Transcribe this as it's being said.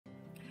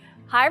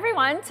Hi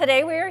everyone,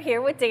 today we are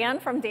here with Dan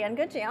from Dan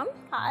Good Jam.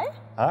 Hi.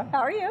 Hi. How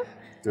are you?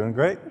 Doing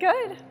great.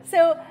 Good.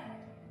 So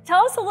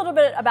tell us a little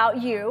bit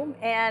about you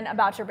and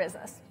about your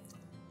business.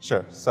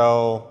 Sure.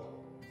 So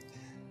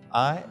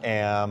I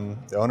am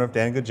the owner of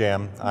Dan Good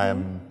Jam. I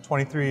am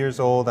 23 years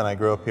old and I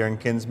grew up here in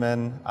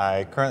Kinsman.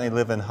 I currently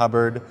live in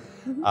Hubbard.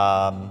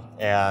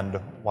 And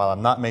while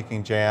I'm not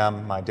making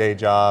jam, my day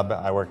job,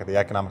 I work at the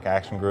Economic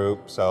Action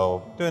Group.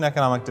 So doing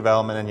economic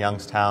development in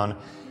Youngstown,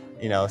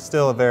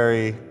 still a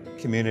very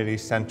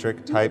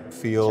community-centric type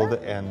field,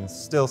 and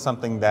still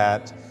something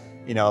that,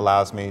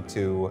 allows me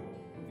to,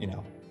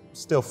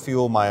 still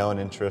fuel my own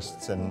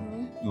interests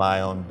and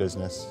my own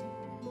business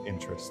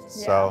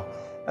interests. Yeah. So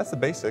that's the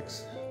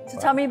basics. So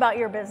tell me about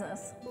your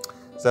business.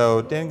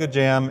 So Dan Good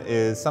Jam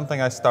is something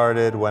I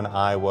started when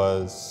I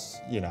was,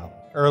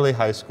 early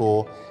high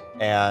school,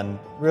 and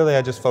really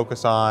I just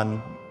focus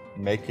on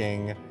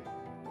making,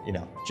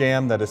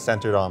 jam that is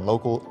centered on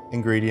local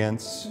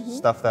ingredients,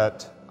 stuff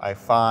that I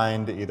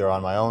find either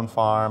on my own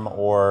farm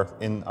or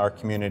in our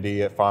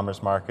community at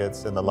farmers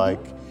markets and the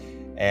like.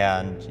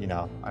 And,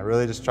 I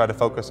really just try to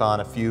focus on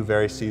a few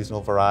very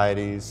seasonal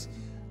varieties.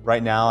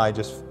 Right now I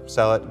just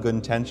sell at Good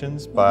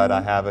Intentions, but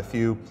I have a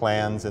few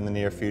plans in the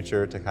near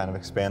future to kind of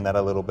expand that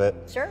a little bit.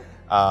 Sure.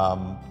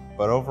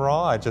 But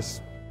overall, I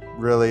just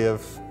really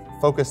have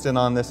focused in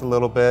on this a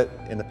little bit.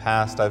 In the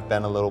past, I've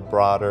been a little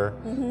broader,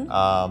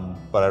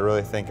 but I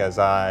really think as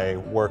I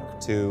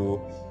work to,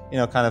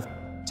 kind of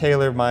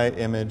tailor my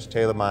image,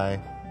 tailor my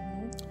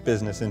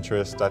business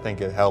interest, I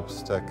think it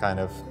helps to kind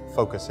of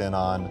focus in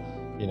on,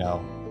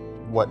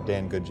 what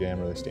Dan Good Jam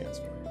really stands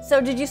for.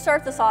 So did you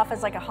start this off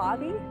as like a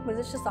hobby? Was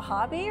this just a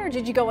hobby, or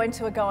did you go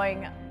into it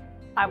going,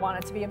 I want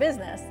it to be a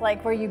business?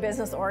 Like, were you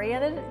business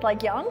oriented,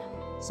 like young?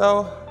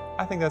 So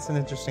I think that's an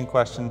interesting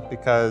question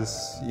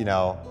because,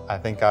 I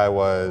think I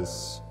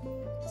was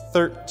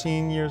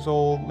 13 years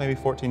old, maybe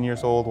 14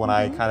 years old when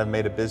I kind of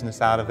made a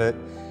business out of it.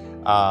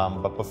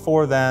 But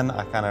before then,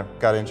 I kind of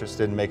got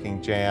interested in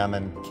making jam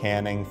and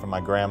canning from my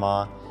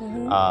grandma.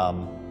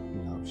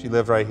 She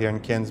lived right here in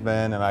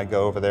Kinsman, and I'd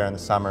go over there in the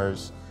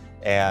summers.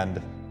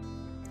 And,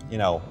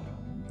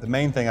 the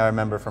main thing I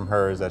remember from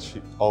her is that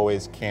she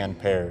always canned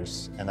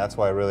pears, and that's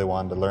why I really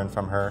wanted to learn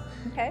from her.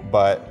 Okay.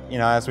 But,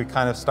 as we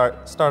kind of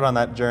start on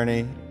that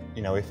journey,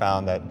 we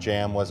found that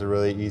jam was a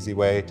really easy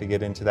way to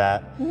get into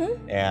that.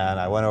 And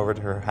I went over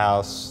to her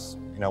house,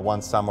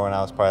 one summer when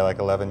I was probably like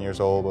 11 years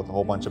old with a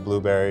whole bunch of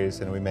blueberries,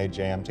 and we made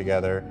jam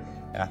together.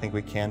 And I think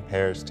we canned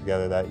pears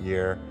together that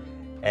year.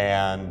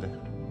 And,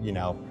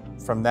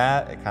 from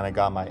that, it kind of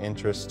got my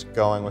interest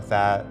going with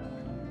that,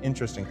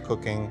 interest in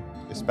cooking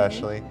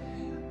especially.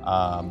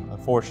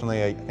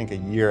 Unfortunately, I think a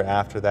year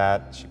after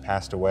that, she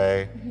passed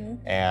away.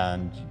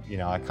 And,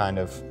 I kind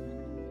of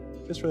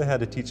just really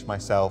had to teach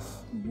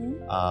myself,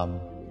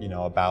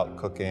 about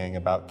cooking,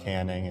 about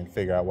canning, and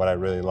figure out what I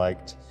really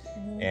liked.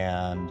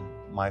 And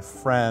my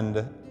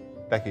friend,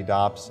 Becky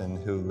Dobson,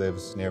 who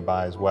lives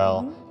nearby as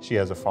well, she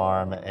has a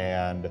farm,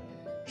 and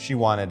she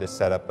wanted to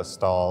set up a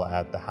stall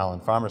at the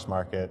Howland Farmers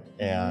Market.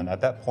 And at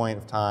that point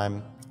of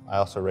time, I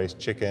also raised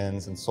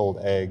chickens and sold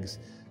eggs.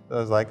 So I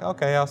was like,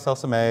 okay, I'll sell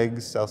some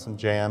eggs, sell some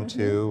jam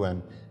too,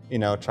 and,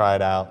 try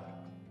it out.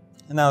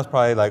 And that was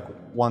probably like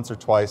once or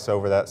twice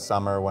over that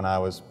summer when I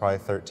was probably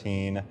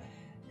 13.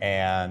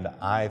 And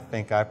I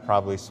think I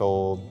probably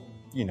sold,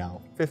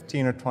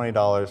 $15 or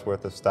 $20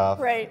 worth of stuff.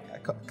 Right. A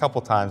couple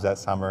times that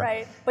summer.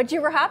 Right. But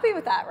you were happy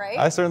with that, right?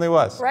 I certainly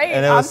was. Right.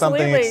 And it was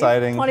something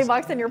exciting.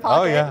 $20 in your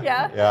pocket. Oh yeah.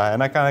 Yeah. Yeah.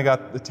 And I kind of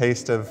got the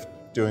taste of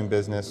doing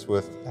business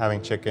with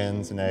having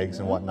chickens and eggs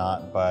and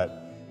whatnot.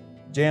 But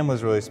jam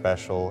was really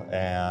special.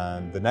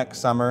 And the next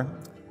summer,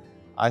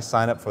 I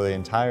signed up for the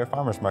entire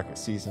farmers market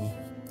season.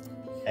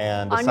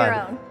 And decided, on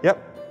your own?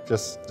 Yep.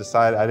 Just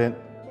decided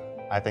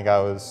I think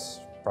I was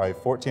probably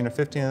 14 or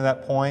 15 at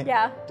that point.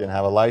 Yeah. Didn't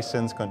have a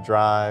license, couldn't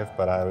drive,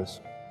 but I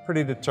was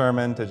pretty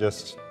determined to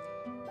just,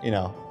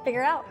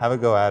 Figure it out. have a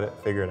go at it,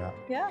 figure it out.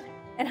 Yeah.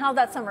 And how'd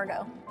that summer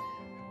go?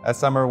 That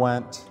summer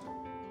went,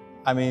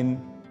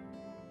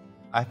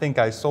 I think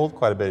I sold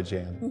quite a bit of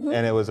jam,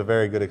 and it was a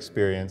very good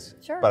experience.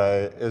 Sure.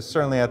 But it was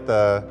certainly at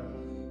the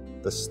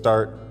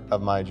start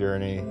of my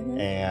journey,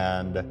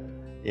 and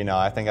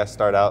I think I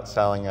started out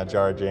selling a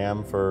jar of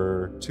jam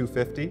for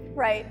 $2.50.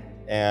 Right.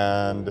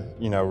 And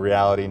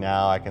reality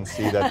now, I can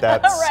see that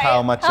that's Right.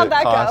 how much How'd it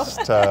that go?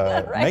 costs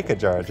to Right. make a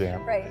jar of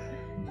jam. Right.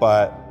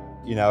 But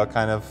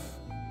kind of,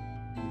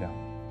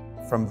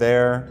 from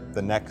there,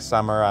 the next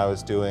summer I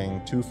was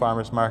doing 2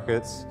 farmers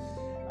markets.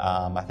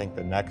 I think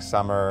the next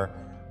summer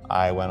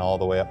I went all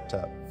the way up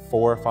to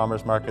 4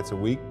 farmers markets a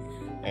week,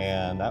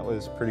 and that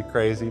was pretty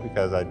crazy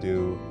because I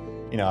do,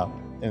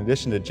 in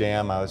addition to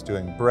jam, I was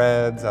doing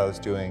breads, I was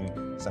doing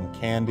some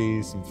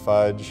candies, some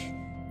fudge.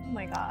 Oh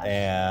my gosh.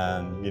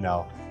 And,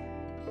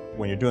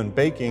 when you're doing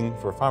baking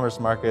for a farmer's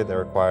market, that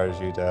requires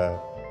you to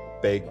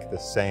bake the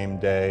same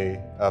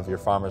day of your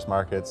farmer's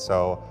market.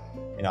 So,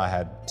 I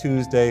had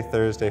Tuesday,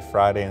 Thursday,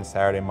 Friday, and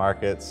Saturday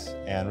markets.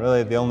 And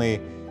really the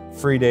only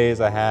free days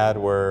I had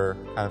were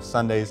kind of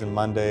Sundays and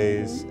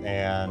Mondays.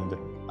 And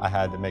I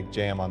had to make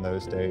jam on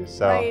those days.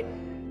 So Right.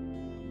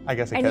 I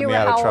guess it And kept you me were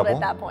out how of old trouble.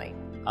 at that point?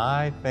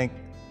 I think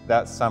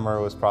that summer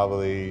was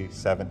probably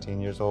 17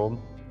 years old,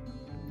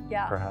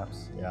 Yeah.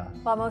 perhaps. Yeah.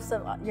 While most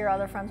of your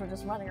other friends were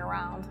just running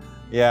around.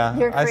 Yeah,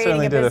 You're I creating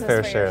certainly a did a business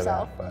fair for share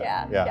yourself. of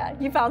that. But Yeah.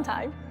 You found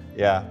time.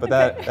 Yeah, but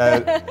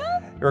that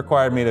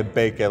required me to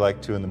bake at like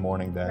 2 in the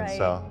morning then. Right.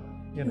 So,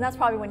 you And know. that's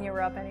probably when you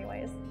were up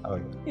anyways. Oh,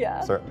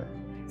 Yeah. certainly.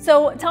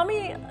 So tell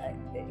me,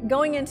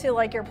 going into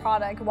like your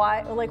product,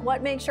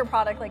 what makes your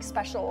product like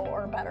special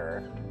or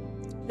better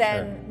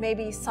than Sure.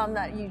 maybe some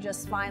that you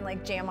just find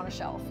like jam on a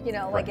shelf? You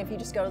know, like Right. if you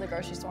just go to the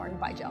grocery store and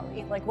buy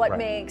jelly, like what Right.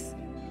 makes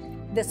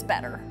this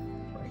better?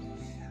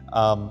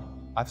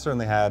 I've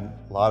certainly had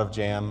a lot of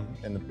jam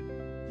in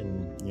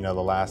the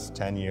last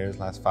 10 years,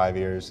 last 5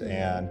 years,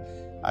 and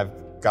I've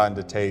gotten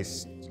to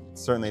taste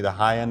certainly the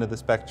high end of the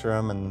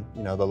spectrum and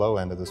the low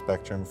end of the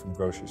spectrum from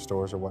grocery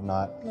stores or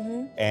whatnot.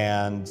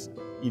 And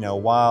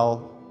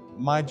while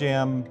my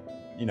jam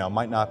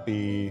might not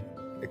be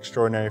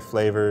extraordinary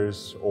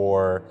flavors,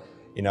 or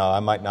I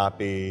might not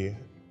be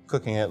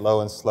cooking it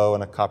low and slow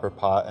in a copper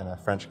pot in a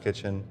French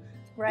kitchen.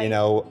 Right.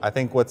 I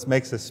think what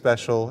makes it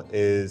special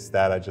is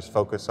that I just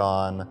focus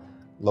on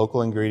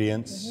local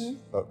ingredients,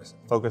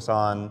 focus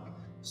on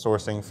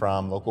sourcing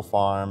from local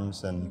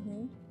farms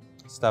and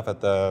stuff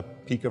at the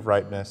peak of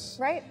ripeness.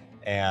 Right.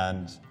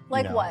 And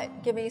Like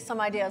what? Give me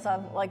some ideas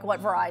of like what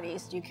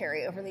varieties do you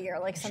carry over the year?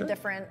 Like some Sure.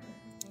 different.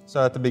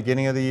 So at the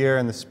beginning of the year,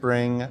 in the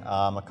spring,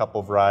 a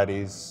couple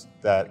varieties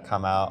that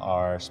come out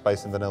are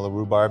spice and vanilla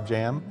rhubarb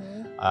jam.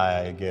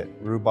 I get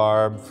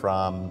rhubarb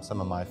from some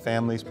of my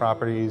family's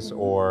properties,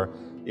 or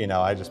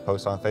I just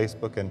post on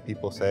Facebook and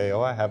people say,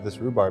 oh, I have this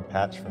rhubarb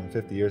patch from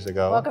 50 years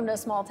ago. Welcome to a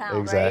small town,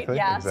 Exactly, right?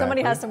 Yeah,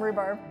 somebody exactly. has some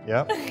rhubarb.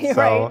 Yep. You're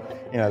So,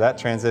 right. that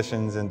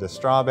transitions into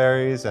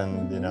strawberries,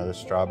 and there's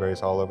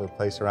strawberries all over the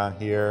place around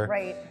here.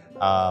 Right.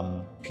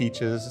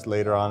 Peaches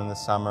later on in the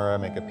summer. I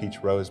make a peach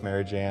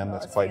rosemary jam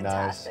that's It's quite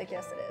fantastic. nice.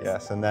 Yes, it is.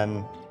 Yes, and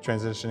then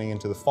transitioning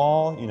into the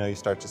fall, you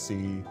start to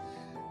see,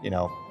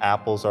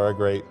 apples are a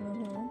great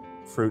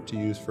fruit to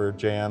use for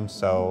jam.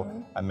 So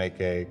I make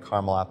a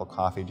caramel apple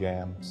coffee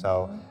jam.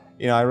 So,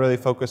 I really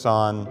focus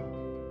on,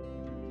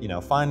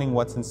 finding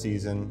what's in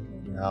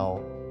season,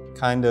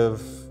 kind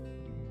of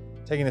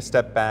taking a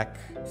step back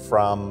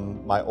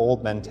from my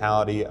old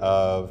mentality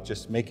of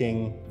just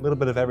making a little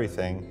bit of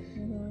everything,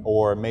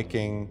 or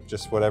making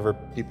just whatever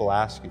people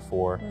ask you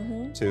for,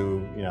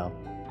 to,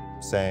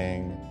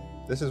 saying,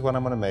 this is what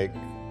I'm gonna make.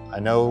 I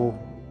know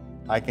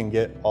I can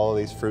get all of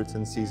these fruits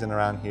in season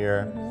around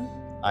here.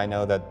 I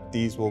know that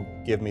these will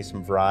give me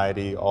some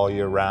variety all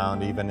year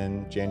round, even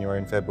in January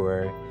and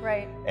February.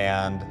 Right.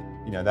 And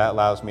that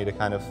allows me to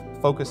kind of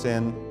focus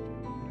in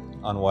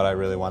on what I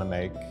really want to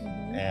make,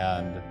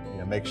 and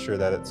make sure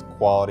that it's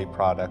quality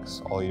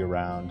products all year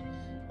round,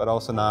 but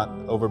also not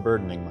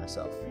overburdening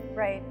myself.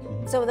 Right.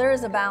 So there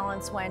is a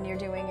balance when you're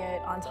doing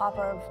it on top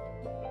of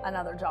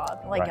another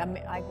job, like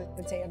Right. I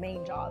would say a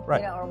main job,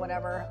 Right. or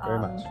whatever. Very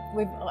much.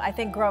 I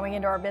think growing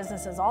into our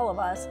businesses, all of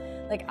us,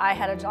 like I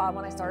had a job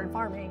when I started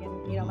farming,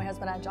 and my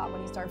husband had a job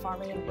when he started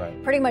farming, and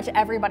Right. pretty much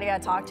everybody I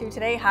talked to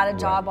today had a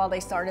job while they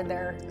started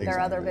their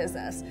other Exactly.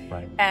 business.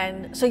 Right.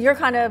 And so you're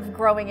kind of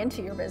growing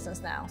into your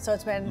business now. So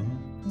it's been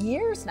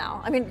years now.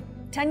 I mean,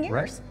 10 years.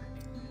 Right.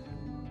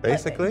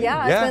 Basically,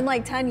 Yeah, it's been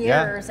like 10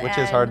 years. Yeah, which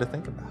is hard to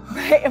think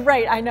about.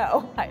 Right, I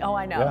know.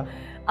 I know.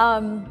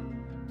 Yeah.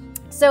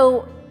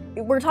 So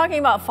we're talking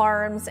about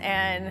farms,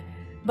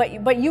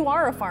 but you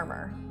are a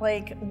farmer.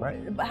 Like, Right.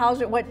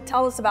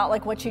 tell us about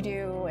like what you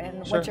do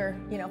and Sure. what your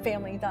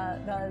family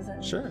does.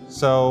 And, Sure.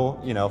 So,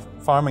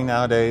 farming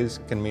nowadays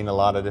can mean a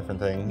lot of different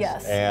things.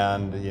 Yes.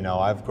 And,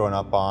 I've grown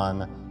up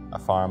on a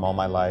farm all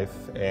my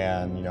life,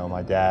 and,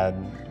 my dad,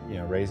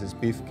 raises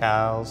beef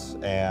cows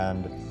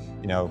and,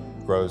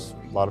 grows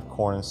a lot of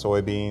corn and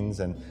soybeans.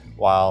 And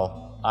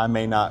while I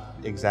may not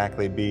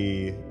exactly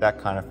be that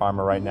kind of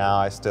farmer right now,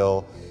 I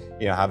still,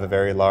 have a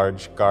very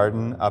large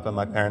garden up at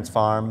my parents'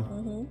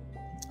 farm.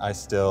 I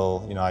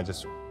still,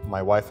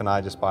 my wife and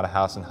I just bought a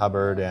house in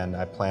Hubbard, and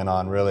I plan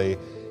on really,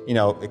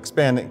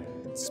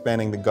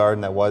 expanding the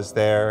garden that was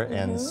there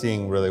and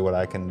seeing really what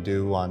I can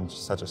do on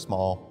such a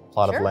small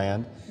plot of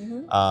land.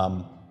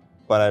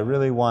 But I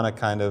really want to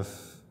kind of,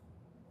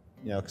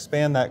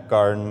 expand that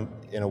garden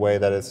in a way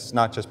that it's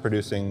not just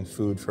producing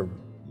food for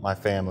my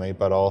family,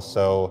 but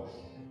also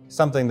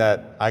something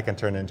that I can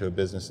turn into a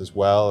business as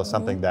well,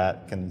 something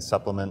that can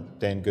supplement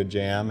Dan Good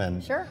Jam.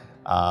 And Sure.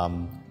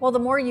 Well, the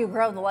more you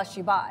grow, the less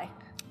you buy.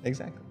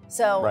 Exactly.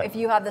 So Right. if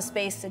you have the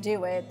space to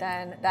do it,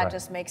 then that Right.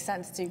 just makes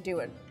sense to do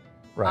it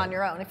Right. on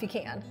your own if you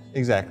can.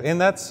 Exactly,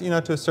 and that's,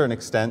 to a certain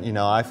extent,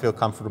 I feel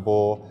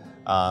comfortable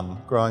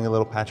growing a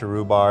little patch of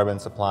rhubarb and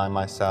supplying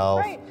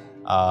myself. Right.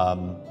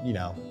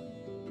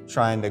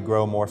 Trying to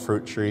grow more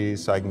fruit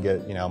trees so I can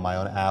get, my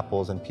own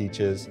apples and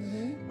peaches.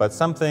 But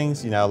some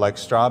things, like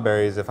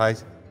strawberries, if I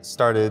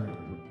started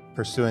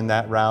pursuing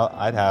that route,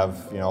 I'd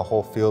have, a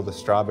whole field of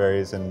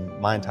strawberries, and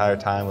my entire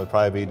time would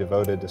probably be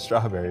devoted to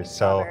strawberries.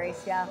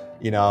 Strawberries,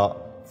 yeah.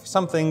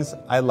 Some things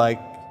I like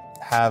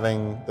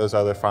having those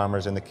other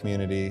farmers in the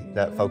community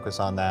that focus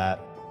on that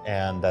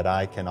and that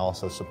I can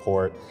also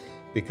support,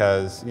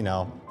 because, you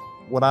know,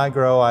 when I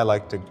grow, I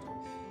like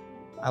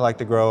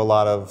to grow a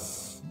lot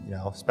of, you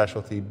know,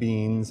 specialty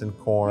beans and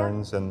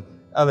corns and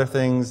other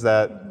things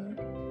that,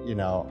 you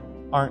know,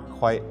 aren't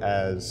quite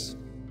as,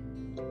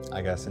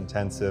 I guess,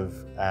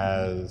 intensive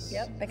as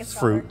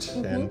fruit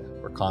and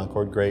or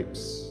Concord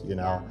grapes, you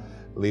know.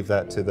 Leave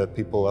that to the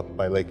people up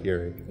by Lake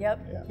Erie.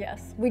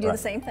 Yes, we do the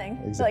same thing.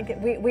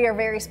 Exactly. Like we are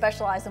very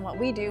specialized in what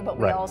we do, but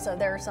we also,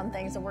 there are some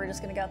things that we're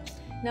just gonna go,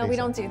 no, we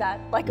don't do that.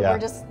 Like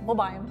we'll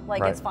buy them,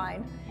 like it's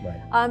fine.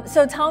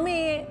 So tell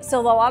me,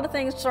 so a lot of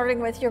things starting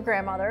with your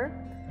grandmother,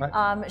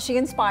 she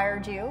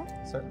inspired you.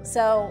 Certainly.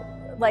 So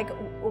like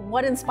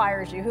what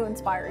inspires you? Who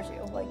inspires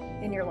you like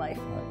in your life?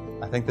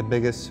 I think the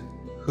biggest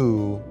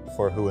who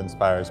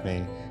inspires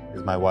me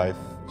is my wife.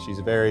 She's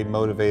a very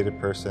motivated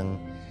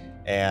person.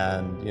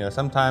 And, you know,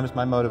 sometimes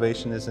my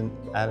motivation isn't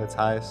at its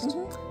highest,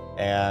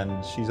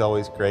 and she's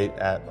always great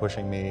at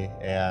pushing me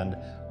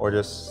or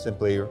just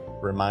simply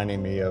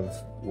reminding me of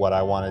what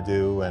I want to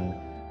do and,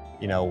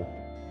 you know,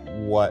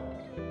 what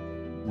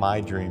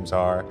my dreams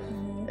are.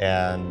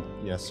 And,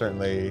 you know,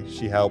 certainly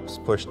she helps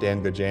push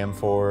Dan Bancroft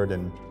forward,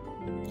 and,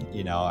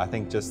 you know, I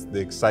think just the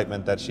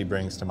excitement that she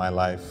brings to my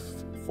life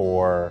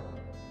for,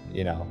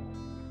 you know,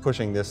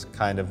 pushing this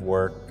kind of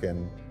work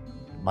and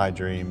my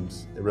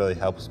dreams, it really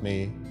helps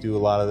me do a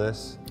lot of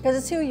this. Because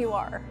it's who you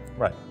are.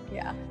 Right.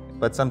 Yeah.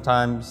 But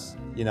sometimes,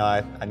 you know,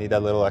 I need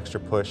that little extra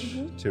push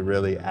to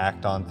really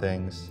act on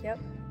things.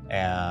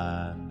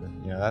 And,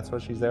 you know, that's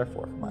what she's there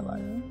for my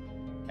life.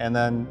 And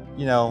then,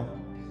 you know,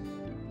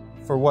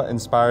 for what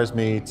inspires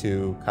me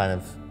to kind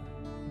of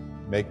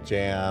make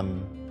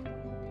jam,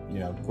 you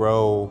know,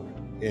 grow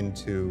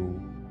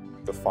into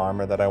the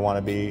farmer that I want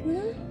to be,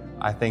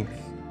 I think,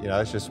 you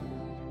know, it's just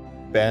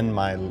been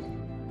my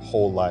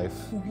whole life,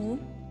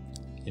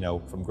 you know,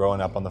 from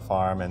growing up on the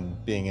farm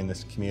and being in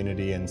this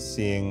community and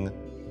seeing,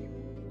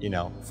 you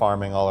know,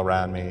 farming all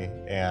around me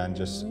and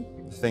just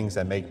the things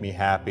that make me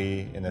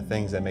happy and the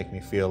things that make me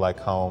feel like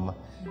home.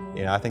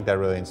 You know, I think that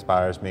really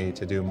inspires me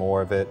to do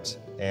more of it,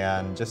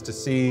 and just to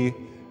see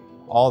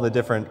all the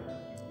different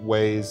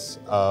ways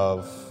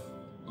of,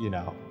 you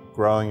know,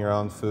 growing your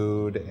own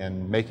food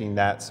and making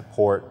that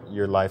support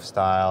your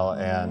lifestyle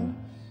and,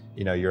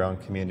 you know, your own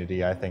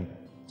community. I think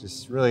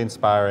just really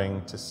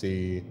inspiring to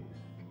see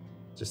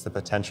just the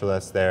potential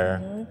that's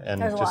there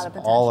and just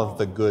all of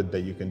the good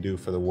that you can do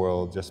for the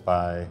world just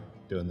by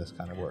doing this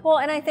kind of work. Well,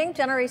 and I think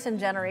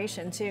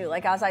generation too,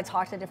 like as I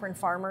talk to different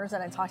farmers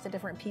and I talk to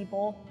different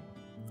people,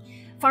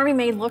 farming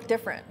may look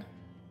different.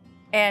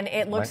 And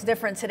it looks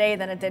different today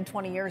than it did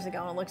 20 years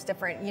ago, and it looks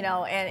different, you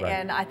know,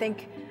 and I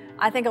think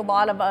a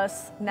lot of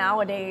us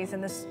nowadays in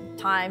this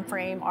time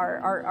frame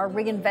are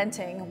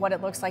reinventing what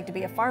it looks like to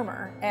be a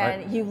farmer.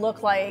 And you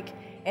look like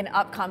an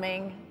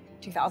upcoming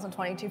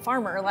 2022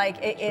 farmer. Like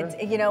it's,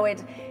 you know,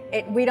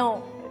 we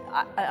don't,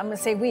 I'm gonna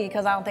say we,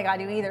 because I don't think I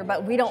do either,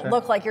 but we don't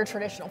look like your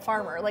traditional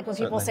farmer. Like when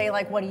people say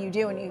like, what do you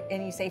do?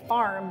 And you say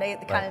farm, they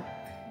kind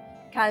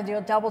of do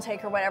a double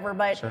take or whatever.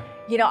 But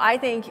you know, I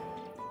think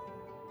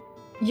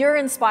you're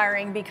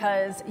inspiring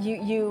because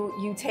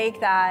you take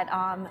that,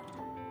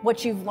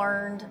 what you've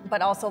learned,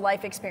 but also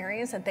life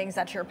experience and things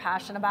that you're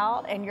passionate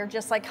about, and you're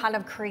just like kind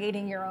of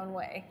creating your own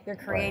way. You're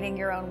creating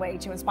your own way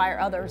to inspire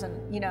others,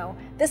 and you know,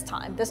 this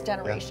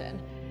generation.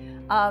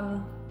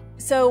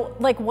 So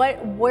like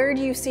where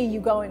do you see you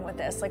going with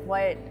this? Like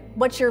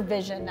what's your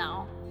vision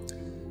now?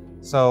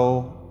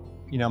 So,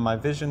 you know, my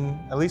vision,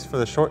 at least for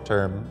the short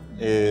term,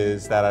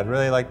 is that I'd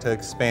really like to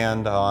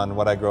expand on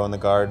what I grow in the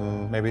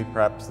garden, maybe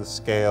perhaps the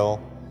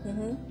scale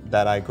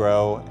that I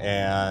grow,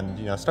 and,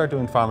 you know, start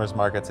doing farmers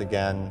markets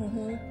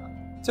again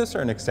to a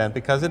certain extent,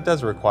 because it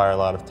does require a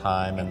lot of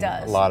time and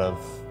a lot of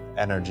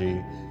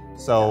energy.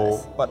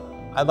 So, but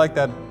I'd like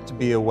that to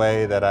be a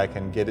way that I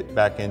can get it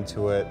back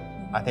into it.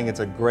 I think it's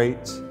a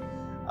great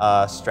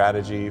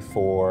strategy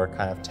for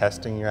kind of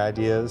testing your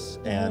ideas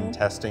and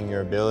testing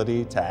your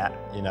ability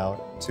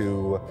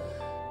to,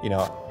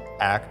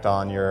 act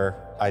on your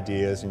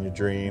ideas and your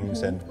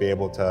dreams and be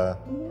able to,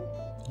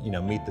 you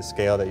know, meet the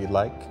scale that you'd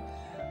like.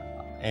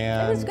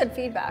 And it was good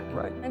feedback.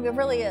 Right. I mean, it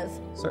really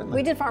is. Certainly.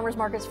 We did farmers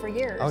markets for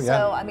years. Oh, yeah.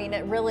 So, I mean,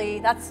 it really,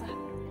 that's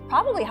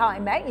probably how I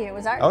met you.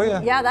 Was that? Oh,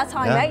 yeah. Yeah, that's how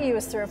I met you,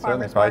 was through a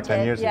farmers probably market.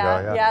 10 years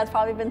ago, Yeah, it's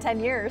probably been 10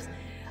 years.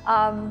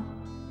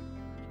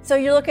 So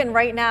you're looking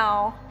right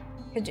now,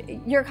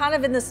 you're kind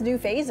of in this new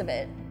phase of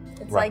it.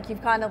 It's like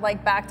you've kind of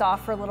like backed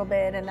off for a little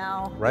bit, and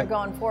now you're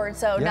going forward.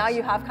 So now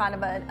you have kind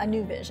of a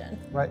new vision.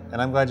 Right, and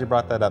I'm glad you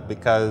brought that up,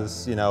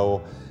 because, you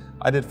know,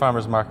 I did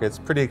farmers markets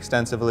pretty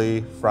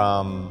extensively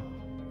from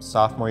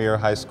sophomore year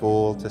of high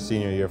school to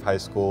senior year of high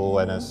school,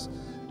 and as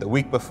the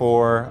week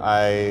before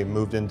I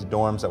moved into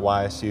dorms at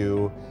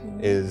YSU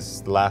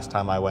is the last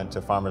time I went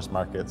to farmers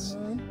markets.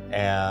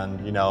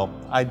 And, you know,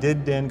 I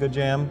did Dan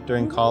Bancroft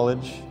during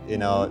college. You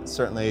know, it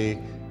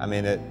certainly, I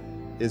mean, it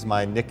is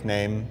my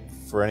nickname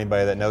for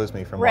anybody that knows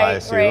me from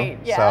YSU. Right,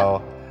 yeah.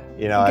 So,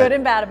 you know, good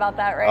and bad about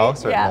that, right? Oh,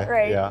 certainly. Yeah,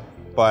 right. Yeah,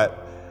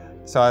 but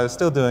so I was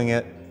still doing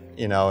it,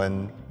 you know,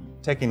 and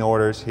taking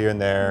orders here and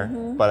there,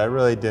 but I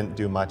really didn't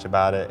do much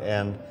about it.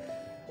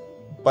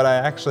 But I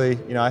actually,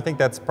 you know, I think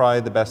that's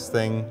probably the best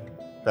thing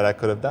that I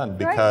could have done,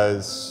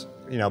 because,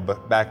 you know,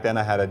 but back then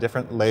I had a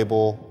different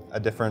label, a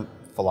different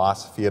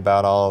philosophy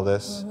about all of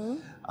this,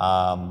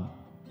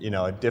 you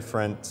know, a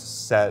different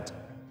set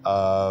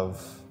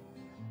of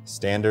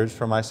standards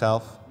for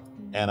myself.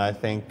 And I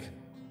think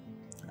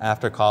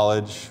after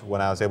college,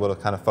 when I was able to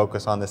kind of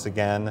focus on this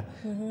again,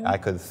 I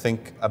could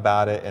think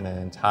about it in an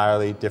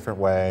entirely different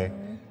way.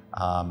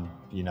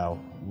 You know,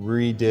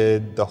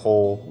 redid the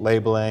whole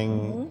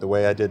labeling, the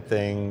way I did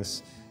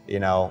things. You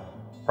know,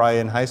 probably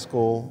in high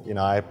school, you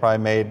know, I probably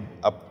made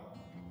up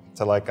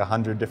to like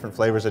 100 different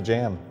flavors of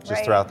jam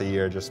just throughout the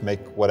year, just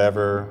make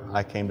whatever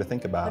I came to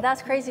think about. But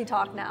that's crazy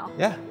talk now.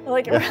 Yeah.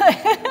 Like, yeah.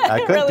 I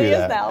could really do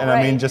that. Now, and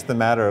I mean, just the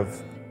matter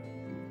of,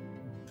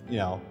 you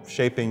know,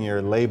 shaping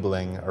your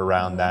labeling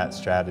around that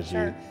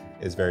strategy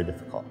is very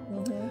difficult.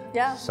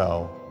 Yeah.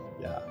 So,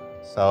 yeah.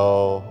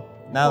 So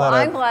now that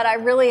I'm glad I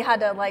really had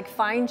to like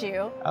find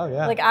you. Oh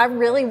yeah. Like I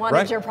really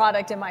wanted your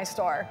product in my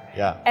store.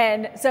 Yeah.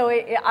 And so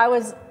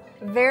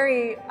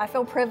I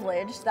feel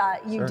privileged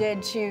that you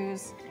did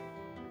choose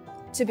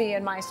to be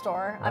in my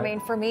store. I mean,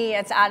 for me,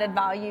 it's added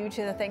value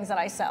to the things that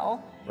I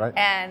sell. Right.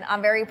 And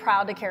I'm very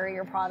proud to carry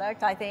your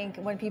product. I think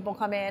when people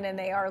come in and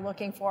they are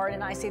looking for it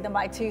and I see them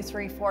buy 2,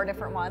 3, 4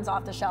 different ones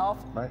off the shelf,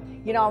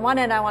 you know, on one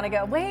end I want to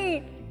go,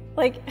 wait,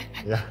 like,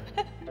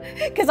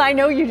 because I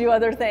know you do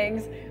other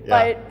things.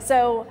 But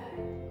so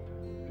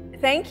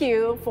thank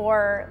you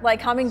for like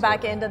coming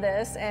back into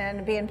this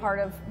and being part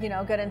of, you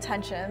know, Good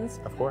Intentions.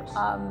 Of course.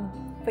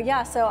 But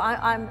yeah, so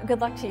I'm good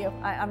luck to you.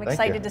 I'm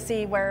excited to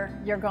see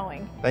where you're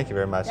going. Thank you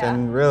very much.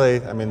 And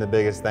really, I mean, the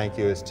biggest thank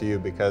you is to you,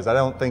 because I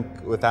don't think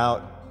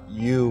without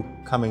you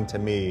coming to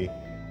me,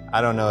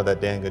 I don't know that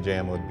Dan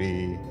Jam would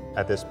be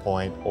at this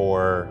point,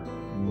 or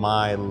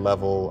my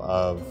level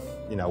of,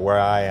 you know, where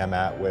I am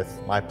at with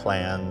my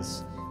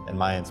plans and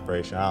my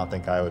inspiration. I don't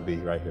think I would be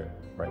right here,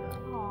 right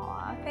now.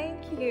 Aw,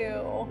 thank you.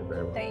 You're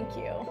very welcome. Thank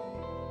you.